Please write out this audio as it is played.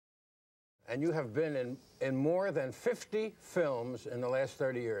and you have been in more than 50 films in the last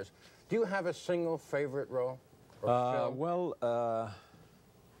 30 years. Do you have a single favorite role or film? Well,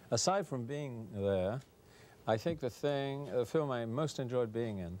 aside from being there, I think the film I most enjoyed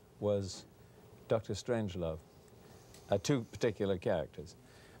being in was Dr. Strangelove, two particular characters.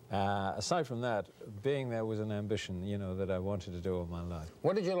 Aside from that, being there was an ambition, you know, that I wanted to do all my life.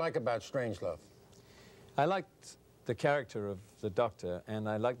 What did you like about Strangelove? I liked the character of the doctor, and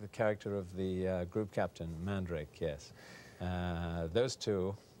I liked the character of the group captain, Mandrake, yes. Those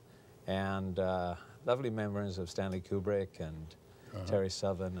two, and lovely memories of Stanley Kubrick and Terry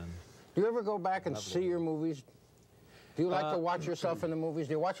Southern. And do you ever go back and see your movies? Do you like to watch yourself in the movies?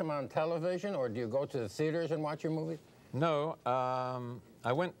 Do you watch them on television, or do you go to the theaters and watch your movies? No,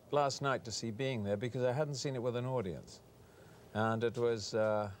 I went last night to see Being There because I hadn't seen it with an audience. And it was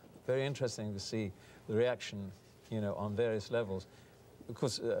very interesting to see the reaction, you know, on various levels.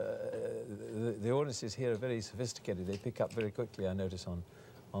 Because the audiences here are very sophisticated. They pick up very quickly, I notice,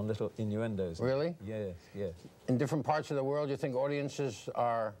 on little innuendos. Really? Yes, yes. In different parts of the world, you think audiences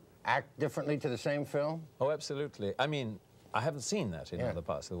act differently to the same film? Oh, absolutely. I mean, I haven't seen that in other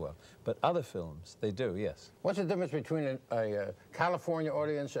parts of the world, but other films, they do, yes. What's the difference between a California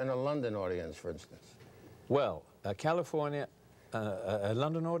audience and a London audience, for instance? Well, a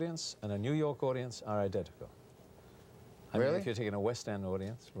London audience and a New York audience are identical. I mean, if you're taking a West End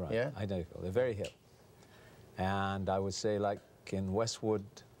audience, right, identical. They're very hip. And I would say, like in Westwood,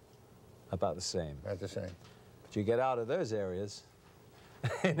 about the same. About the same. But you get out of those areas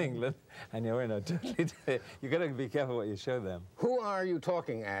in England, and you're in a totally... You've got to be careful what you show them. Who are you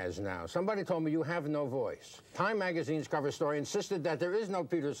talking as now? Somebody told me you have no voice. Time magazine's cover story insisted that there is no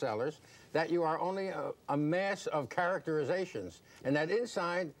Peter Sellers, that you are only a mass of characterizations, and that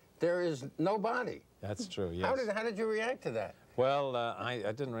inside there is no body. That's true, yes. How did you react to that? Well, I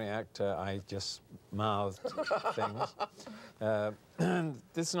didn't react. I just mouthed things.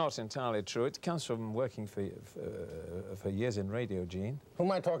 This is not entirely true. It comes from working for years in radio, Gene. Who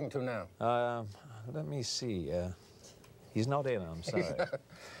am I talking to now? Let me see. He's not in, I'm sorry.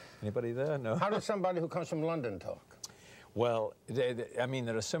 Anybody there? No. How does somebody who comes from London talk? Well, I mean,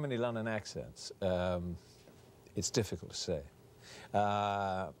 there are so many London accents. It's difficult to say.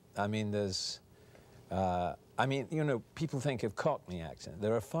 I mean, there's... I mean, you know, people think of Cockney accent.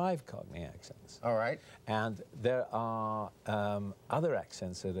 There are 5 Cockney accents. All right. And there are other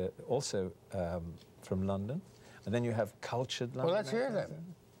accents that are also from London. And then you have cultured London Well, let's hear them.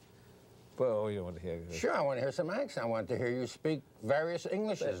 Well, you want to hear... Sure, I want to hear some accent. I want to hear you speak various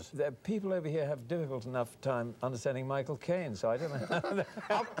Englishes. The people over here have difficult enough time understanding Michael Caine, so I don't know.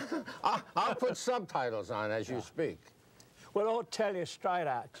 I'll put subtitles on as you speak. Well, I'll tell you straight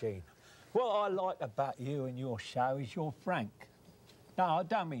out, Gene. What I like about you and your show is you're frank. No, I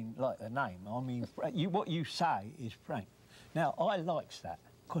don't mean like the name. I mean, what you say is frank. Now, I likes that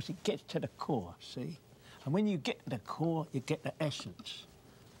because it gets to the core, see? And when you get to the core, you get the essence.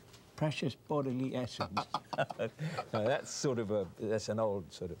 Precious bodily essence. No, that's sort of that's an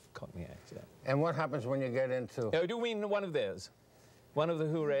old sort of Cockney accent. And what happens when you get into... Oh, do you mean one of theirs? One of the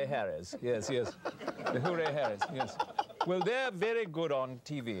Hooray Harrys? Yes, yes. The Hooray Harrys, yes. Well, they're very good on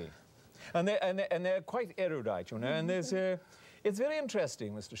TV. And they're quite erudite, you know, and there's it's very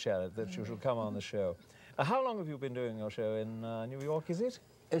interesting, Mr. Sharrett, that you should come on the show. How long have you been doing your show in New York, is it?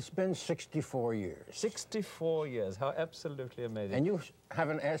 It's been 64 years. 64 years, how absolutely amazing. And you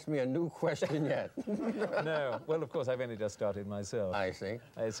haven't asked me a new question yet. No, well, of course, I've only just started myself. I see.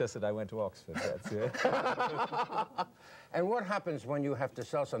 It's just that I went to Oxford, that's it. And what happens when you have to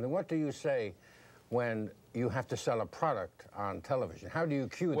sell something? What do you say when you have to sell a product on television? How do you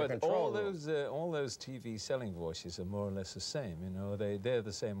cue the control room? All those TV selling voices are more or less the same, you know. They're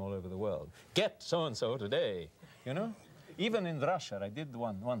the same all over the world. Get so-and-so today, you know. Even in Russia, I did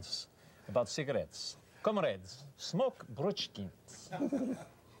one once about cigarettes. Comrades, smoke Bruchkins.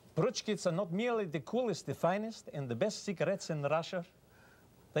 Bruchkins are not merely the coolest, the finest, and the best cigarettes in Russia.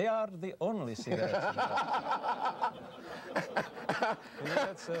 They are the only cigarettes in Russia. You know,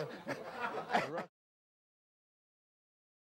 that's